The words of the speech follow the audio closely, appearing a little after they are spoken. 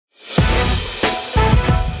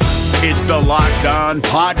It's the Locked On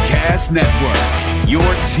Podcast Network, your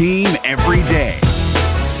team every day.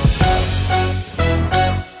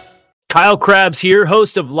 Kyle Krabs here,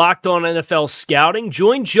 host of Locked On NFL Scouting.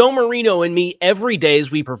 Join Joe Marino and me every day as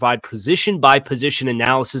we provide position-by-position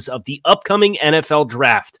analysis of the upcoming NFL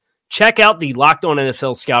Draft. Check out the Locked On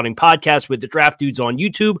NFL Scouting podcast with the Draft Dudes on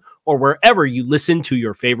YouTube or wherever you listen to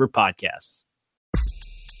your favorite podcasts.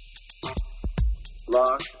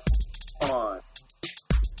 Locked On.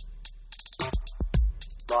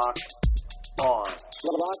 Locked On.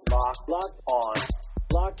 Locked On.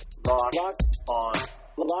 Locked On.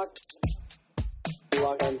 Locked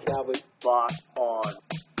On Cowboys. Locked On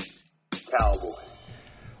Cowboys.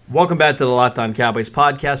 Welcome back to the Locked On Cowboys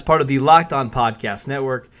podcast, part of the Locked On Podcast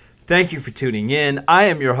Network. Thank you for tuning in. I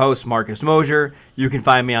am your host, Marcus Mosher. You can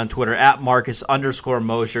find me on Twitter at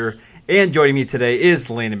Marcus_Mosher. And joining me today is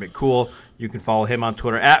Landon McCool. You can follow him on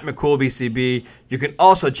Twitter at McCoolBCB. You can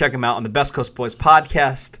also check him out on the Best Coast Boys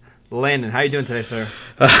podcast. Landon, how are you doing today, sir?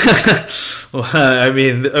 Well, I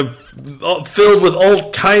mean, filled with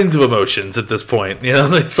all kinds of emotions at this point. You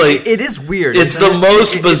know, it's like it is weird. It's the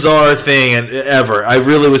most bizarre thing ever. I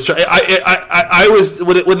really was trying. I was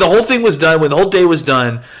when the whole thing was done. When the whole day was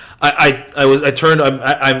done, I turned.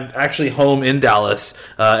 I'm actually home in Dallas,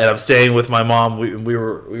 and I'm staying with my mom.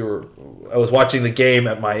 I was watching the game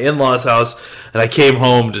at my in-laws' house, and I came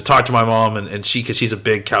home to talk to my mom, and because she's a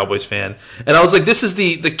big Cowboys fan, and I was like, this is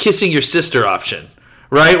the kissing your sister option,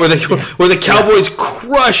 right? Where the Cowboys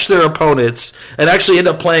crush their opponents and actually end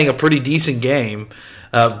up playing a pretty decent game,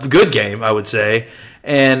 good game, I would say.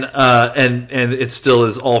 And it still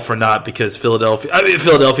is all for naught because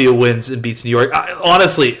Philadelphia wins and beats New York.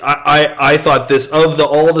 I thought this of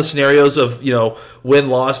all the scenarios of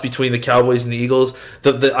win-loss between the Cowboys and the Eagles,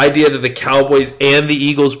 the idea that the Cowboys and the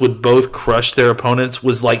Eagles would both crush their opponents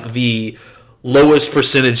was like the lowest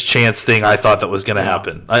percentage chance thing I thought that was going to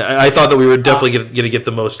happen. I thought that we were definitely going to get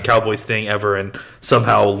the most Cowboys thing ever and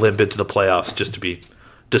somehow limp into the playoffs just to be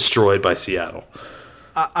destroyed by Seattle.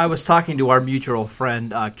 I was talking to our mutual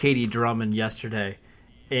friend, Katie Drummond, yesterday,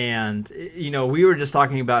 and we were just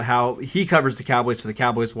talking about how he covers the Cowboys for the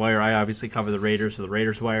Cowboys Wire. I obviously cover the Raiders for the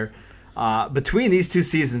Raiders Wire. Between these two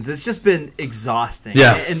seasons, it's just been exhausting.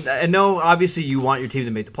 Yeah. And I know, obviously, you want your team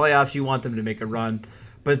to make the playoffs. You want them to make a run.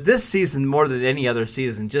 But this season, more than any other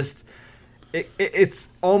season, just it's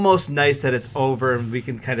almost nice that it's over and we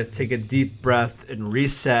can kind of take a deep breath and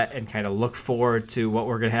reset and kind of look forward to what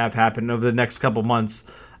we're going to have happen over the next couple months.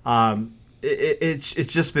 It's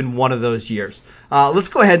just been one of those years. Let's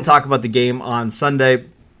go ahead and talk about the game on Sunday.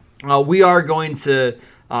 We are going to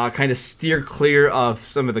kind of steer clear of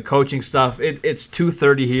some of the coaching stuff. It's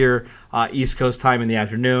 2:30 here, East Coast time in the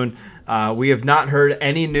afternoon. We have not heard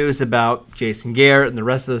any news about Jason Garrett and the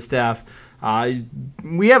rest of the staff.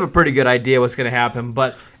 We have a pretty good idea what's going to happen,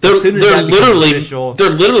 but as soon as that becomes official, they're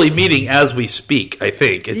literally meeting as we speak. I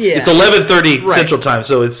think it's 11:30 Central Time,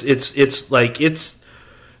 so it's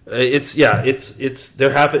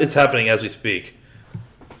happening as we speak.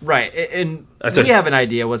 Right, and we have an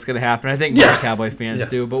idea what's going to happen. I think most Cowboy fans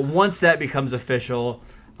do, but once that becomes official,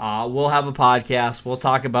 we'll have a podcast. We'll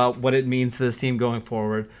talk about what it means to this team going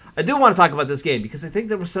forward. I do want to talk about this game because I think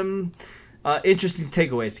there were some interesting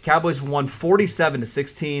takeaways. The Cowboys won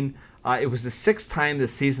 47-16. It was the sixth time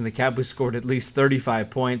this season the Cowboys scored at least 35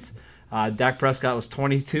 points. Dak Prescott was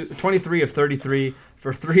 23 of 33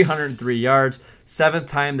 for 303 yards. Seventh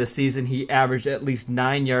time this season he averaged at least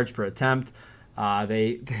 9 yards per attempt.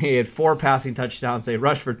 They had 4 passing touchdowns. They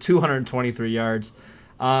rushed for 223 yards.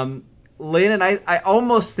 Landon, I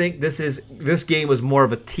almost think this game was more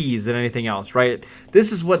of a tease than anything else, right?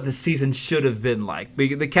 This is what the season should have been like.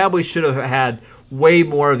 The Cowboys should have had way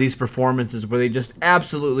more of these performances where they just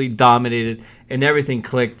absolutely dominated and everything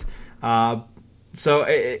clicked. So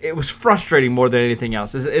it was frustrating more than anything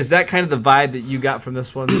else. Is that kind of the vibe that you got from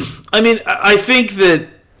this one? I mean, I think that,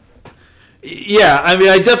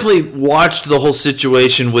 I definitely watched the whole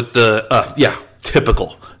situation with the,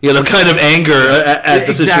 typical, kind of anger at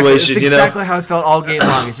the situation. It's exactly how I felt all game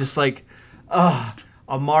long. It's just like,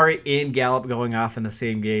 Amari and Gallup going off in the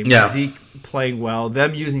same game. Yeah. Zeke playing well.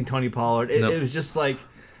 Them using Tony Pollard. It was just like,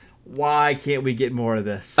 why can't we get more of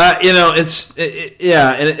this? And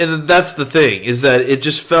that's the thing, is that it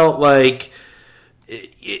just felt like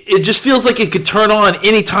it just feels like it could turn on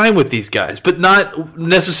any time with these guys, but not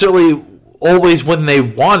necessarily always when they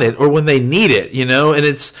want it or when they need it, And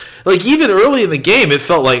it's like even early in the game, it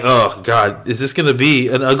felt like, oh God, is this going to be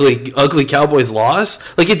an ugly Cowboys loss?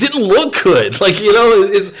 Like it didn't look good, they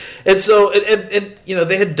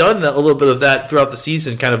had done that, a little bit of that throughout the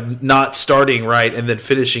season, kind of not starting right and then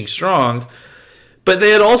finishing strong. but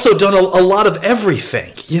they had also done a lot of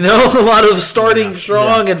everything, a lot of starting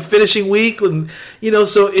strong and finishing weak. And,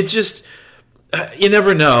 so it just, you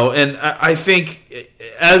never know. And I think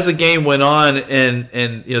as the game went on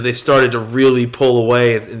and they started to really pull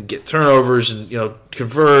away and get turnovers and,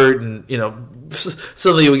 convert and,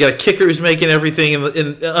 suddenly we got a kicker who's making everything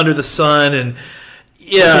under the sun. And,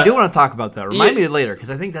 yeah, I do want to talk about that. Remind me later, because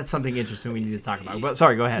I think that's something interesting we need to talk about. But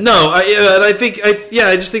sorry, go ahead. No, I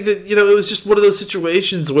just think that it was just one of those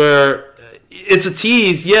situations where it's a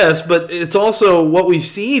tease, yes, but it's also what we've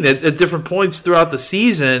seen at different points throughout the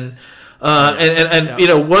season.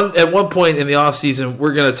 At one point in the offseason,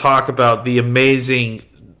 we're going to talk about the amazing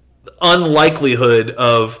unlikelihood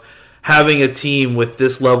of having a team with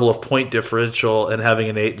this level of point differential and having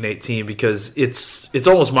an 8-8 team, because it's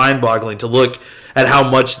almost mind-boggling to look at how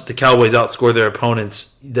much the Cowboys outscore their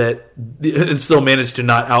opponents and still manage to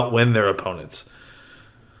not outwin their opponents.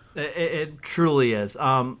 It truly is.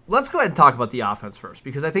 Let's go ahead and talk about the offense first,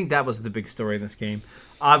 because I think that was the big story in this game.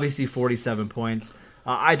 Obviously, 47 points.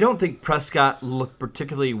 I don't think Prescott looked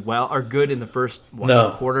particularly well or good in the first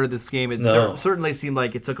quarter of this game. It certainly seemed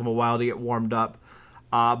like it took him a while to get warmed up.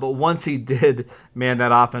 But once he did, man,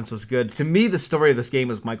 that offense was good. To me, the story of this game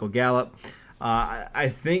was Michael Gallup. I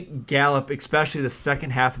think Gallup, especially the second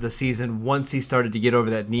half of the season, once he started to get over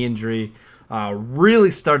that knee injury,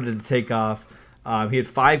 really started to take off. He had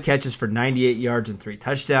 5 catches for 98 yards and 3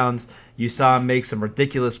 touchdowns. You saw him make some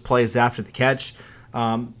ridiculous plays after the catch.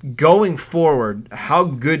 Going forward, how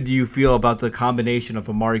good do you feel about the combination of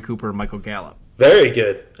Amari Cooper and Michael Gallup? Very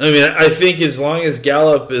good. I mean, I think as long as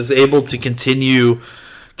Gallup is able to continue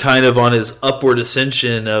kind of on his upward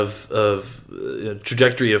ascension of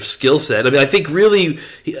trajectory of skill set. I mean, I think really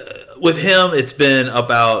with him, it's been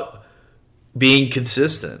about being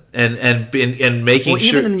consistent and making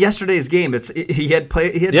sure. Even in yesterday's game, he had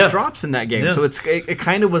drops in that game, so it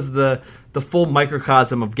kind of was the full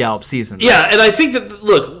microcosm of Gallup's season. Right? Yeah, and I think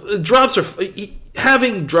that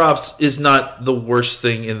having drops is not the worst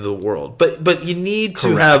thing in the world, but you need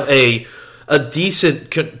to have a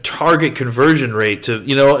decent target conversion rate to,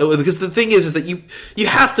 because the thing is that you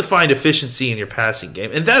have to find efficiency in your passing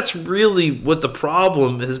game. And that's really what the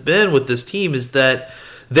problem has been with this team, is that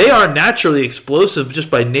they are naturally explosive just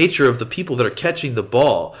by nature of the people that are catching the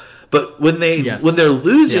ball. But when they're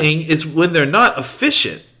losing, it's when they're not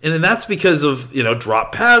efficient. And then that's because of,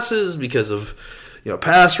 drop passes, because of,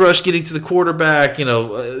 pass rush getting to the quarterback,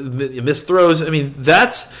 missed throws. I mean,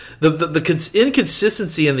 that's the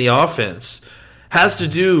inconsistency in the offense has to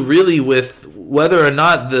do really with whether or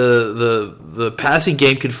not the passing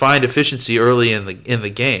game can find efficiency early in the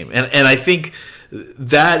game. And I think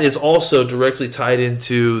that is also directly tied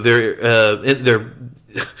into their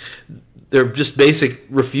just basic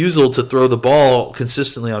refusal to throw the ball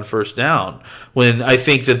consistently on first down, when I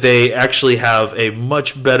think that they actually have a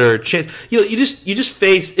much better chance. You just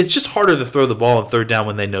face, it's just harder to throw the ball on third down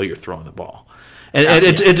when they know you're throwing the ball.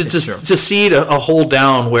 And to seed a hole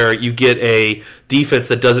down where you get a defense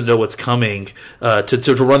that doesn't know what's coming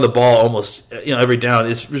to run the ball almost every down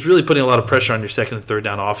is really putting a lot of pressure on your second and third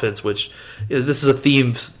down offense, which this is a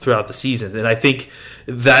theme throughout the season. And I think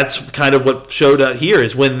that's kind of what showed out here,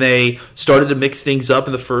 is when they started to mix things up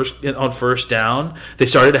on first down, they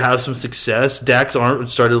started to have some success. Dak's arm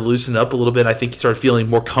started to loosen up a little bit. I think he started feeling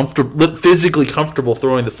more physically comfortable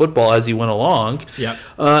throwing the football as he went along. Yeah.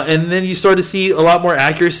 And then you started to see a lot more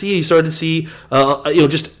accuracy. You started to see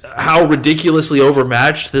just how ridiculously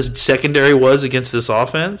overmatched this secondary was against this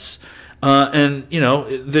offense. It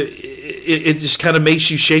just kind of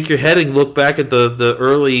makes you shake your head and look back at the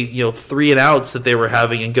early 3 and outs that they were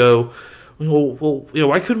having and go, well,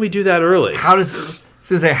 why couldn't we do that early? How does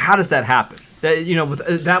that happen? That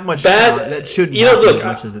with that much talent, that shouldn't happen as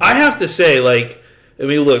much as it does. I have to say,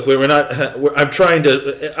 we're not. I'm trying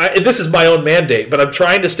to. This is my own mandate, but I'm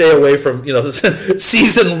trying to stay away from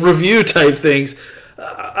season review type things.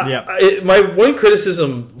 My one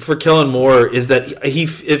criticism for Kellen Moore is that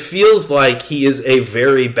it feels like he is a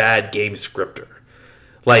very bad game scripter.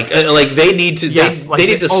 Like they need to they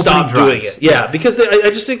need to stop doing it. Yeah, yes. Because I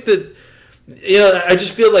just think that I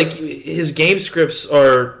just feel like his game scripts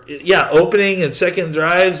are opening and second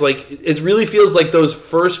drives. Like it really feels like those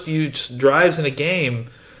first few drives in a game,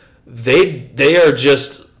 they are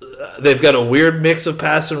just. They've got a weird mix of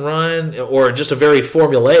pass and run, or just a very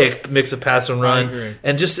formulaic mix of pass and run,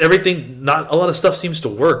 and just everything. Not a lot of stuff seems to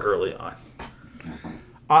work early on.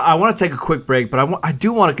 I want to take a quick break, but I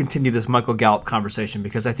do want to continue this Michael Gallup conversation,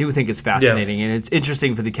 because I do think it's fascinating and it's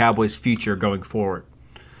interesting for the Cowboys' future going forward.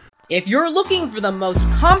 If you're looking for the most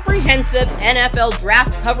comprehensive NFL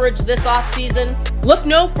draft coverage this offseason, Look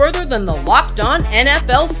no further than the Locked On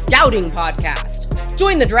NFL Scouting Podcast.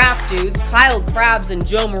 Join the draft dudes, Kyle Krabs and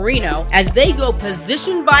Joe Marino, as they go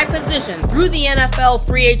position by position through the NFL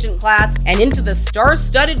free agent class and into the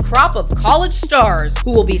star-studded crop of college stars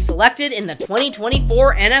who will be selected in the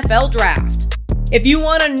 2024 NFL Draft. If you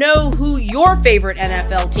want to know who your favorite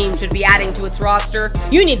NFL team should be adding to its roster,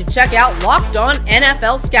 you need to check out Locked On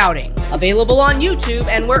NFL Scouting, available on YouTube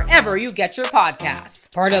and wherever you get your podcasts.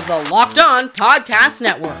 Part of the Locked On Podcast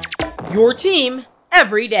Network, your team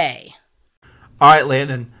every day. All right,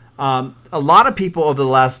 Landon. A lot of people over the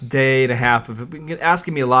last day and a half have been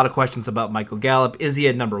asking me a lot of questions about Michael Gallup. Is he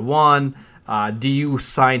at number one? Do you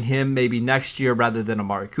sign him maybe next year rather than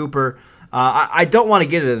Amari Cooper? I don't want to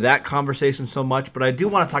get into that conversation so much, but I do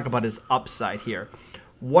want to talk about his upside here.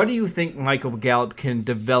 What do you think Michael Gallup can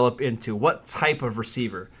develop into? What type of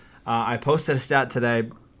receiver? I posted a stat today.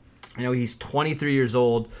 He's 23 years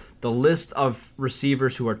old. The list of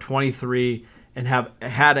receivers who are 23 and have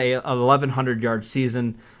had a 1,100-yard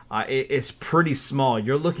season is pretty small.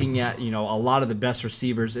 You're looking at a lot of the best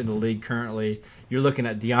receivers in the league currently. You're looking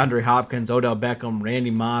at DeAndre Hopkins, Odell Beckham, Randy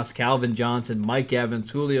Moss, Calvin Johnson, Mike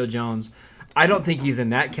Evans, Julio Jones. I don't think he's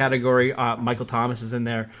in that category. Michael Thomas is in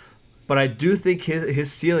there. But I do think his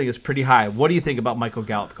ceiling is pretty high. What do you think about Michael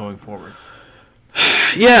Gallup going forward?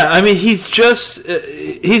 Yeah, I mean, he's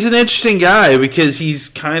an interesting guy because he's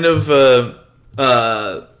kind of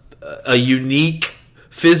a unique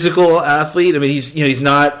physical athlete. I mean, he's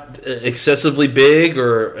not excessively big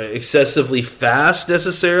or excessively fast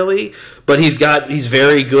necessarily, but he's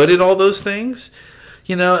very good in all those things.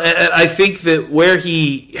 And I think that where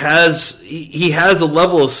he has a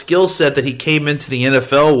level of skill set that he came into the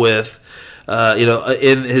NFL with,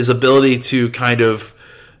 in his ability to kind of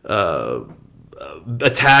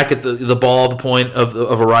attack at the ball, the point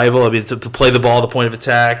of arrival. I mean, to play the ball, the point of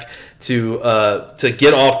attack, to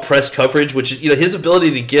get off press coverage, which is his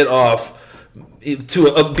ability to get off,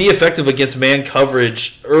 to be effective against man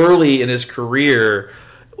coverage early in his career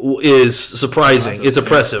is surprising. It's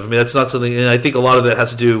impressive. I mean, that's not something, and I think a lot of that has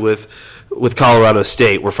to do with Colorado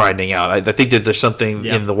State. We're finding out. I think that there's something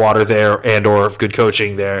in the water there, and or good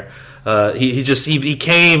coaching there. He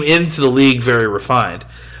came into the league very refined.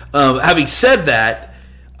 Having said that,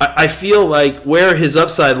 I feel like where his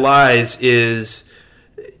upside lies is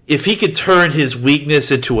if he could turn his weakness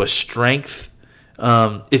into a strength,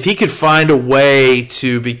 if he could find a way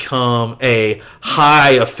to become a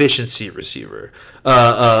high-efficiency receiver.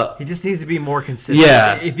 He just needs to be more consistent.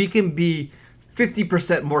 Yeah. If he can be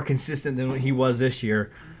 50% more consistent than what he was this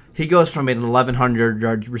year, he goes from an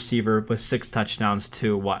 1,100-yard receiver with 6 touchdowns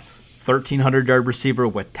to, 1,300-yard receiver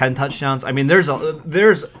with 10 touchdowns. I mean, there's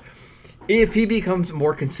if he becomes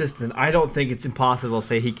more consistent, I don't think it's impossible to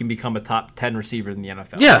say he can become a top 10 receiver in the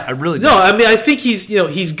NFL. Yeah, I really don't. No, I mean, I think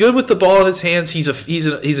he's good with the ball in his hands. He's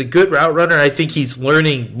a good route runner. I think he's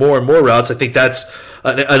learning more and more routes. I think that's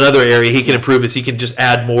another area he can improve is he can just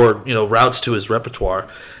add more routes to his repertoire.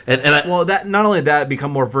 That not only that,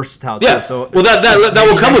 become more versatile too. Yeah. So that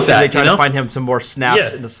will come with that. They try to find him some more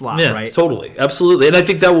snaps in the slot, right? Totally, absolutely, and I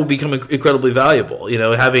think that will become incredibly valuable.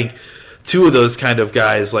 Having two of those kind of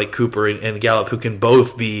guys like Cooper and Gallup who can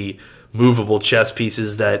both be movable chess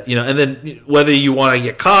pieces that and then whether you want to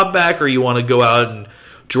get Cobb back or you want to go out and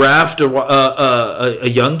draft a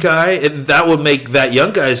young guy, and that would make that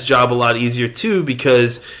young guy's job a lot easier too,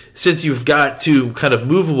 because since you've got two kind of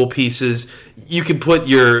movable pieces, you can put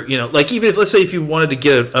your like even if let's say if you wanted to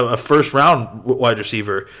get a first round wide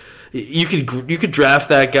receiver, you could draft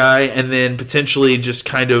that guy and then potentially just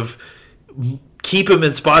kind of keep him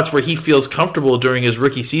in spots where he feels comfortable during his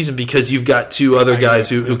rookie season because you've got two other guys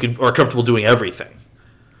who are comfortable doing everything.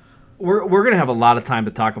 We're going to have a lot of time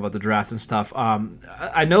to talk about the draft and stuff.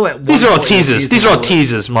 I know these are all teases. These are all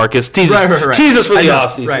teases, Marcus. Teases, right. Teases for the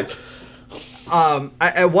offseason. Right.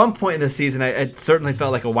 At one point in the season, I certainly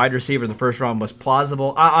felt like a wide receiver in the first round was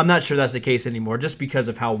plausible. I'm not sure that's the case anymore, just because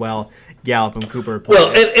of how well Gallup and Cooper played.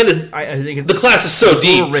 Well, I think the class is so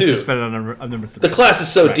deep too. To spend it on number 3. The class is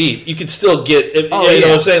so deep, you can still get. You know what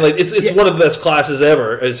I'm saying? Like it's one of the best classes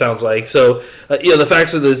ever. It sounds like so. The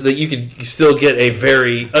fact is that you could still get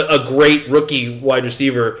a great rookie wide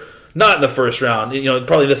receiver. Not in the first round,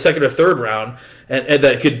 probably the second or third round, and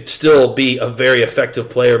that could still be a very effective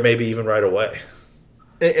player, maybe even right away.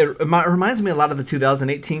 It reminds me a lot of the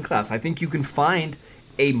 2018 class. I think you can find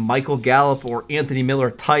a Michael Gallup or Anthony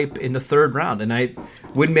Miller type in the third round, and I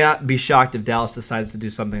would not be shocked if Dallas decides to do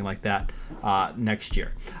something like that next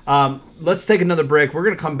year. Let's take another break. We're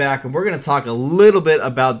going to come back, and we're going to talk a little bit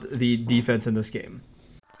about the defense in this game.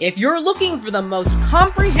 If you're looking for the most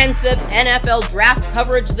comprehensive NFL draft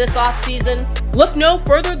coverage this offseason, look no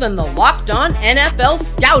further than the Locked On NFL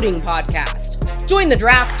Scouting Podcast. Join the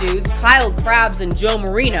draft dudes, Kyle Krabs and Joe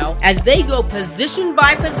Marino, as they go position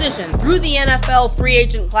by position through the NFL free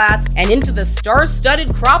agent class and into the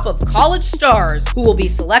star-studded crop of college stars who will be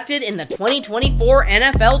selected in the 2024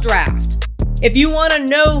 NFL Draft. If you want to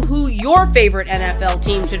know who your favorite NFL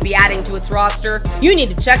team should be adding to its roster, you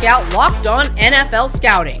need to check out Locked On NFL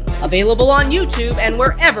Scouting, available on YouTube and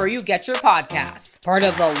wherever you get your podcasts. Part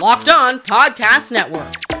of the Locked On Podcast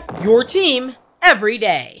Network, your team every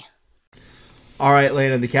day. All right,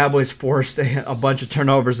 Landon, the Cowboys forced a bunch of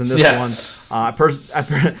turnovers in this one.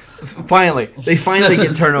 Finally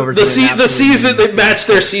get turnovers. The season, they matched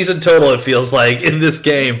their season total, it feels like, in this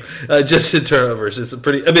game, just in turnovers. It's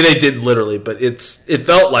they didn't literally, but it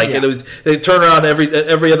felt like it. It was, they turned around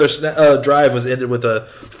every other drive was ended with a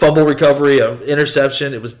fumble recovery, an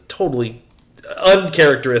interception. It was totally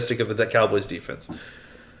uncharacteristic of the Cowboys defense.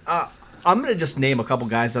 I'm going to just name a couple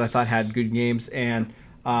guys that I thought had good games, and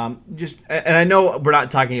I know we're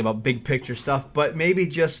not talking about big picture stuff, but maybe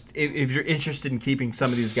just if you're interested in keeping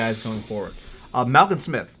some of these guys going forward. Malcolm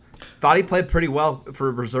Smith, thought he played pretty well for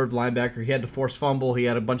a reserved linebacker. He had to force fumble. He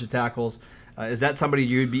had a bunch of tackles. Is that somebody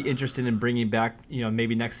you'd be interested in bringing back,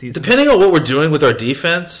 maybe next season? Depending on what we're doing with our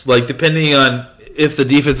defense, depending on if the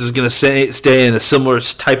defense is going to stay in a similar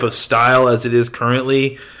type of style as it is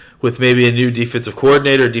currently, with maybe a new defensive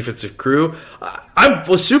coordinator, defensive crew, I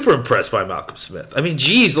was super impressed by Malcolm Smith. I mean,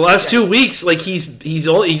 geez, the last 2 weeks, he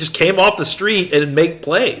just came off the street and make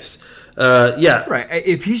plays. Right.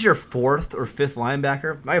 If he's your fourth or fifth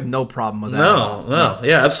linebacker, I have no problem with that. No,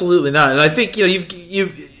 absolutely not. And I think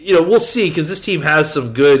we'll see, because this team has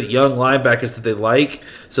some good young linebackers that they like.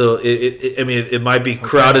 So it might be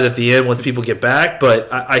crowded at the end once people get back, but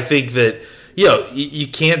I think that. You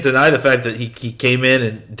can't deny the fact that he came in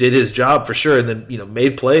and did his job for sure, and then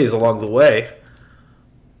made plays along the way.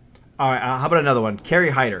 All right, how about another one? Kerry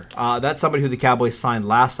Hyder. That's somebody who the Cowboys signed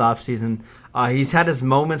last offseason. He's had his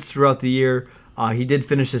moments throughout the year. He did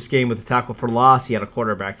finish this game with a tackle for loss. He had a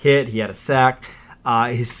quarterback hit. He had a sack.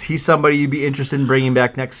 He's somebody you'd be interested in bringing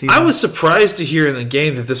back next season? I was surprised to hear in the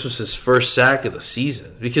game that this was his first sack of the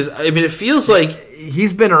season, because it feels like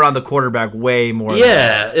he's been around the quarterback way more.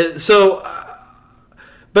 Yeah,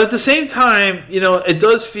 but at the same time, it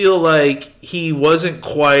does feel like he wasn't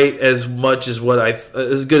quite as much as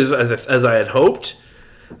as good as I had hoped.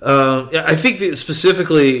 I think that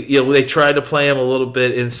specifically, they tried to play him a little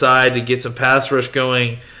bit inside to get some pass rush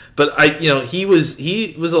going. But he was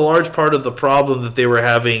a large part of the problem that they were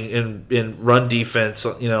having in run defense.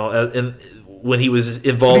 And when he was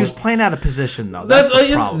involved, he was playing out of position though. That's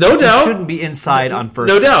the problem. No doubt, he shouldn't be inside on first.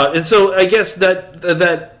 No doubt. And so I guess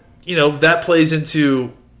that plays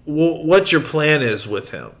into what your plan is with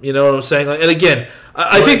him. You know what I'm saying? And again,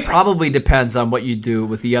 I think it probably depends on what you do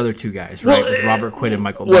with the other two guys, right? With Robert Quinn and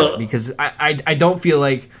Michael Bennett, because I don't feel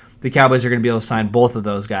like the Cowboys are going to be able to sign both of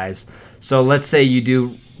those guys. So let's say you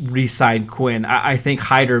do re-sign Quinn. I think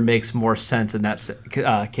Hyder makes more sense in that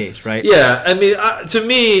case, right? Yeah, to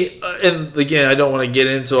me, and again, I don't want to get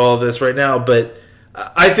into all this right now, but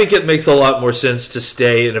I think it makes a lot more sense to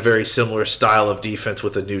stay in a very similar style of defense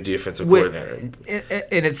with a new defensive coordinator.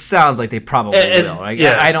 And it sounds like they probably will.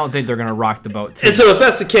 I don't think they're going to rock the boat too. And so if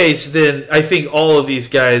that's the case, then I think all of these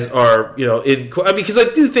guys are, because I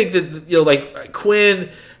do think that, Quinn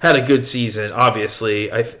had a good season, obviously.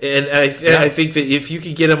 I think that if you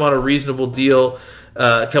could get him on a reasonable deal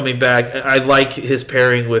coming back, I like his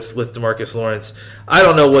pairing with DeMarcus Lawrence. I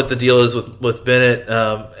don't know what the deal is with Bennett,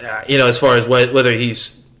 as far as whether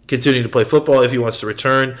he's continuing to play football, if he wants to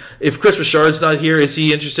return. If Chris Richard's not here, is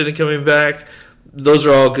he interested in coming back? Those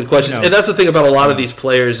are all good questions. No. And that's the thing about a lot of these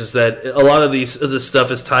players, is that a lot of this stuff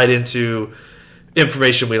is tied into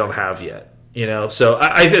information we don't have yet. So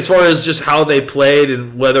as far as just how they played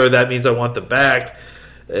and whether that means I want them back,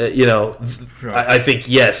 I think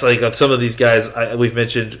yes. Like some of these guys we've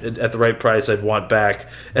mentioned at the right price, I'd want back,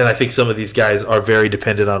 and I think some of these guys are very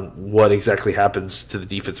dependent on what exactly happens to the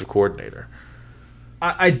defensive coordinator.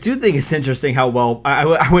 I do think it's interesting how well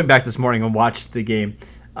I went back this morning and watched the game.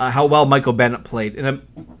 How well Michael Bennett played in a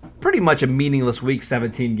pretty much a meaningless Week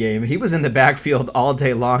 17 game. He was in the backfield all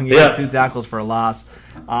day long. He had 2 tackles for a loss.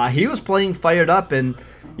 He was playing fired up, and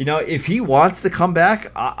if he wants to come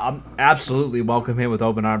back, I'm absolutely welcome him with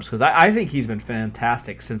open arms, because I think he's been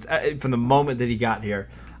fantastic since from the moment that he got here.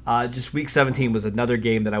 Just Week 17 was another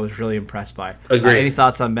game that I was really impressed by. Agree. Any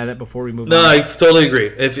thoughts on Bennett before we move on? No, I totally agree.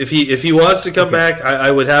 If he wants to come back,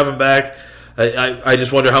 I would have him back. I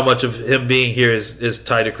just wonder how much of him being here is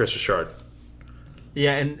tied to Chris Richard.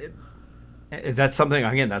 Yeah, and that's something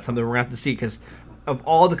we're going to have to see, because of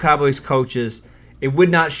all the Cowboys coaches, it would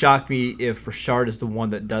not shock me if Richard is the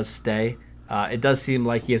one that does stay. It does seem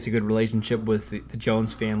like he has a good relationship with the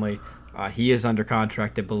Jones family. He is under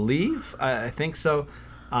contract, I believe. I think so.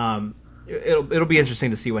 It'll be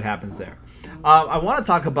interesting to see what happens there. I want to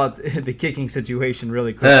talk about the kicking situation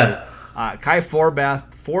really quickly. Kai Forbath,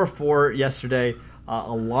 4-4 yesterday,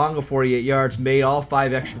 a long of 48 yards, made all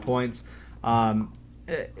 5 extra points. Has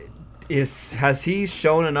he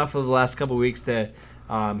shown enough of the last couple of weeks to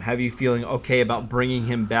have you feeling okay about bringing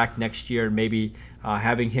him back next year and maybe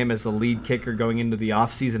having him as the lead kicker going into the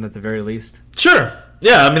offseason at the very least? Sure.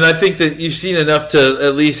 Yeah, I mean, I think that you've seen enough to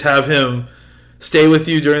at least have him stay with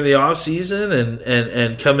you during the offseason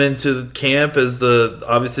and come into camp as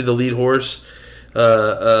obviously the lead horse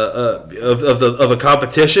of a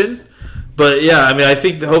competition. But yeah, I mean, I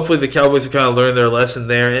think that hopefully the Cowboys have kind of learned their lesson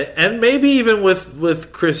there, and maybe even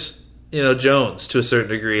with Chris, Jones to a certain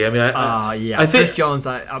degree. I mean, I think Chris Jones,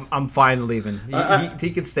 I'm fine leaving. He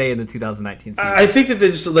could stay in the 2019 season. I think that they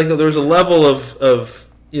just there was a level of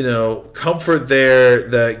comfort there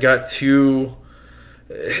that got too.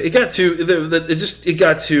 It got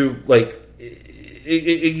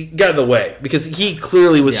in the way, because he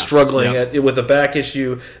clearly was struggling with a back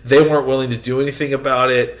issue. They weren't willing to do anything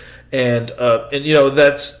about it, and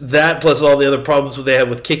that's that plus all the other problems they had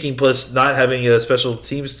with kicking, plus not having a special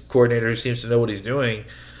teams coordinator who seems to know what he's doing.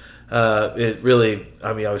 It really,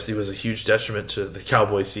 I mean, obviously was a huge detriment to the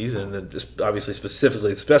Cowboys season, and just obviously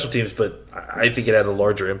specifically the special teams. But I think it had a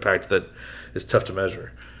larger impact that is tough to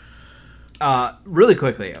measure. Really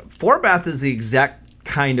quickly, Forbath is the exact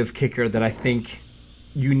kind of kicker that I think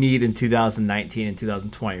you need in 2019 and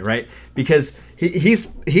 2020, right? Because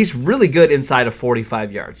he's really good inside of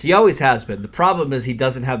 45 yards. He always has been. The problem is he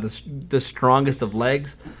doesn't have the strongest of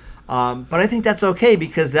legs. But I think that's okay,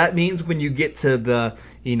 because that means when you get to the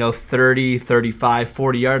 30, 35,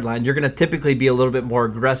 40-yard line, you're going to typically be a little bit more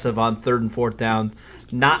aggressive on 3rd and 4th down,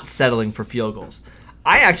 not settling for field goals.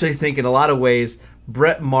 I actually think in a lot of ways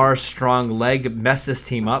Brett Maher's strong leg messed this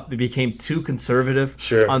team up. They became too conservative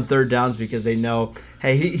on 3rd downs because they know,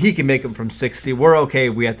 hey, he can make them from 60. We're okay.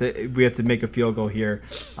 We have to make a field goal here.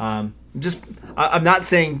 I'm not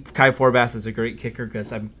saying Kai Forbath is a great kicker,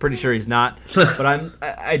 because I'm pretty sure he's not. But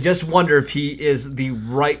I just wonder if he is the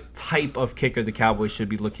right type of kicker the Cowboys should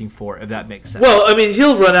be looking for, if that makes sense. Well, I mean,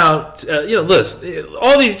 he'll run out. Listen,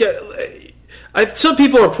 all these guys. Some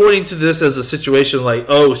people are pointing to this as a situation like,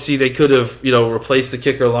 they could have replaced the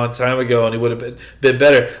kicker a long time ago and he would have been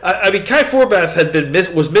better. I mean, Kai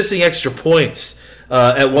Forbath was missing extra points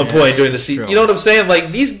at one point during the season. You know what I'm saying?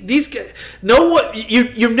 Like these guys,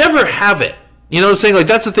 you never have it. You know what I'm saying? Like,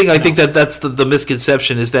 that's the thing. I think that's the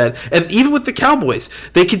misconception, is that, and even with the Cowboys,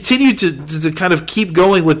 they continue to kind of keep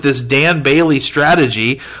going with this Dan Bailey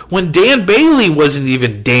strategy when Dan Bailey wasn't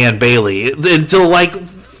even Dan Bailey until like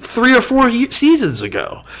 3 or 4 seasons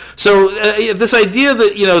ago. So this idea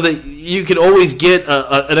that that you can always get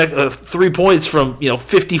 3 points from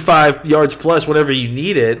 55 yards plus whenever you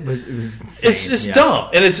need it, it's dumb,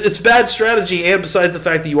 and it's bad strategy. And besides the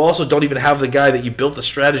fact that you also don't even have the guy that you built the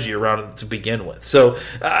strategy around to begin with. So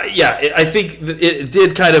I think it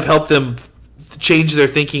did kind of help them change their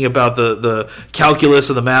thinking about the calculus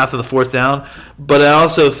and the math of the 4th down. But I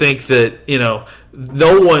also think that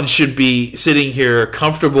no one should be sitting here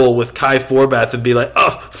comfortable with Kai Forbath and be like,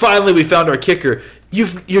 oh, finally we found our kicker.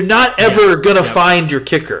 You're not ever gonna find your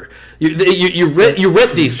kicker. You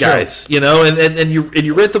rent these guys, and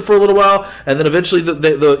you rent them for a little while, and then eventually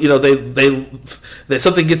they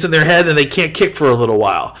something gets in their head and they can't kick for a little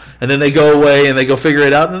while, and then they go away and they go figure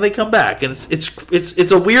it out, and then they come back, and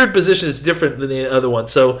it's a weird position. It's different than the other one,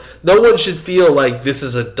 so no one should feel like this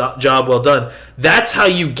is a job well done. That's how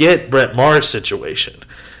you get Brett Maher's situation,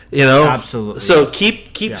 Absolutely. So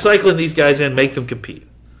keep cycling these guys in, make them compete.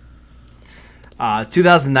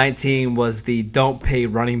 2019 was the don't pay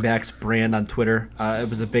running backs brand on Twitter. It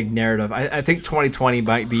was a big narrative. I think 2020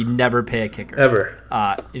 might be never pay a kicker. Ever.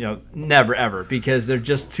 Never, ever, because they're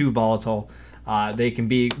just too volatile. They can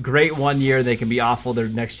be great one year. They can be awful the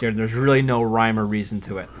next year. And there's really no rhyme or reason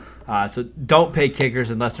to it. So don't pay kickers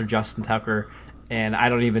unless they're Justin Tucker. And I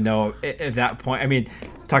don't even know at that point. I mean,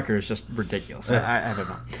 Tucker is just ridiculous. I don't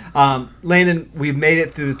know. Landon, we've made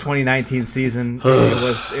it through the 2019 season.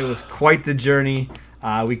 It was quite the journey.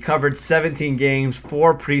 We covered 17 games,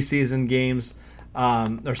 4 preseason games,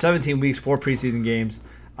 or 17 weeks, 4 preseason games.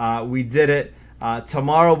 We did it.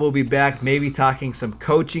 Tomorrow we'll be back, maybe talking some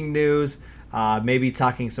coaching news, maybe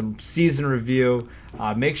talking some season review.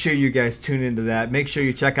 Make sure you guys tune into that. Make sure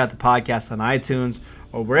you check out the podcast on iTunes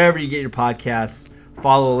or wherever you get your podcasts.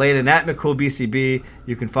 Follow Landon at McCoolBCB.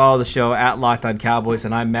 You can follow the show at Locked On Cowboys,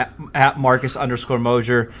 and I'm at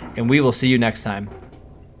Marcus_Mosier, and we will see you next time.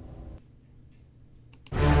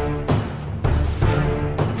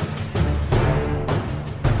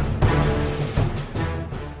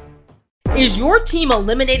 Is your team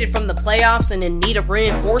eliminated from the playoffs and in need of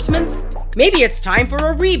reinforcements? Maybe it's time for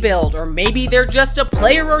a rebuild, or maybe they're just a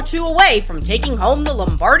player or two away from taking home the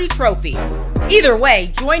Lombardi Trophy. Either way,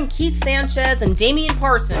 join Keith Sanchez and Damian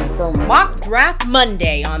Parson for Mock Draft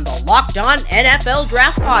Monday on the Locked On NFL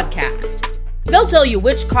Draft Podcast. They'll tell you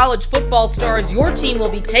which college football stars your team will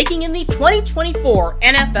be taking in the 2024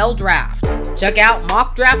 NFL Draft. Check out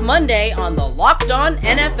Mock Draft Monday on the Locked On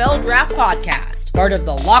NFL Draft Podcast, part of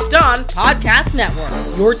the Locked On Podcast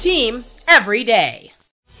Network, your team every day.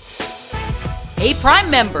 Hey, Prime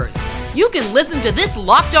members, you can listen to this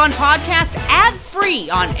Locked On podcast ad-free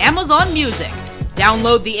on Amazon Music.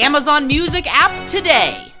 Download the Amazon Music app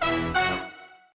today.